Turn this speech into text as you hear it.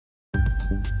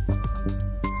Hello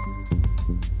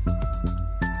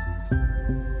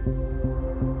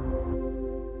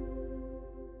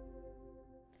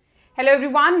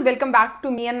everyone, welcome back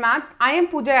to Me and Math. I am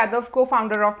Pooja Yadav,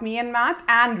 co-founder of Me and Math,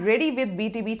 and ready with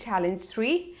BTB Challenge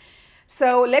 3.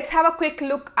 So let's have a quick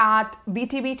look at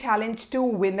BTB Challenge 2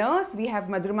 winners. We have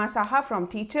Madhurima Saha from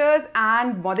teachers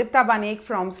and Modipta Banek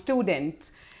from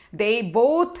students. They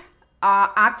both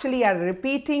actually are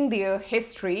repeating their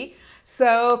history.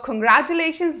 So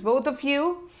congratulations both of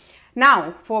you.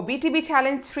 Now for BTB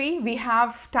Challenge 3, we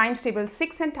have times table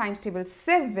 6 and times table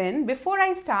 7. Before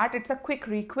I start, it's a quick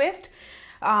request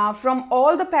from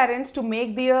all the parents to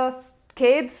make their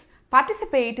kids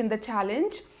participate in the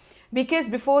challenge, because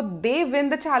before they win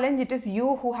the challenge, it is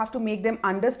you who have to make them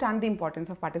understand the importance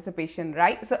of participation,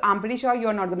 right? So I'm pretty sure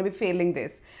you're not going to be failing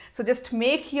this. So just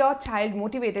make your child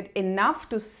motivated enough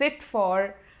to sit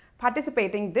for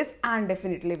participating this and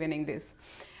definitely winning this.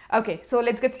 Okay, so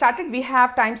let's get started. We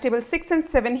have times table 6 and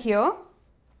 7 here,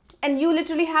 and you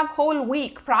literally have whole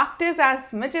week. Practice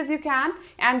as much as you can,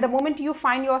 and the moment you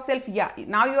find yourself,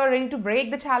 now you are ready to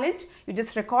break the challenge, you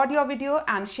just record your video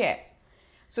and share.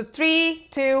 So 3,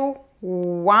 2,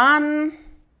 1,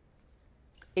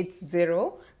 it's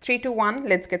 0. 3, 2, 1,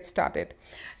 let's get started.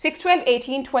 6, 12,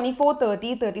 18, 24,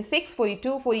 30, 36,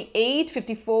 42, 48,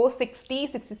 54, 60,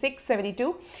 66,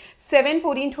 72, 7,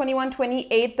 14, 21,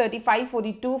 28, 35,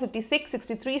 42, 56,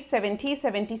 63, 70,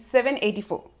 77,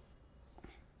 84.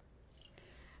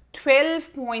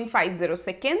 12.50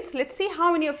 seconds. Let's see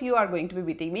how many of you are going to be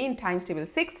beating me in times table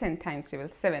 6 and times table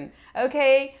 7.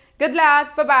 Okay, good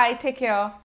luck. Bye-bye. Take care.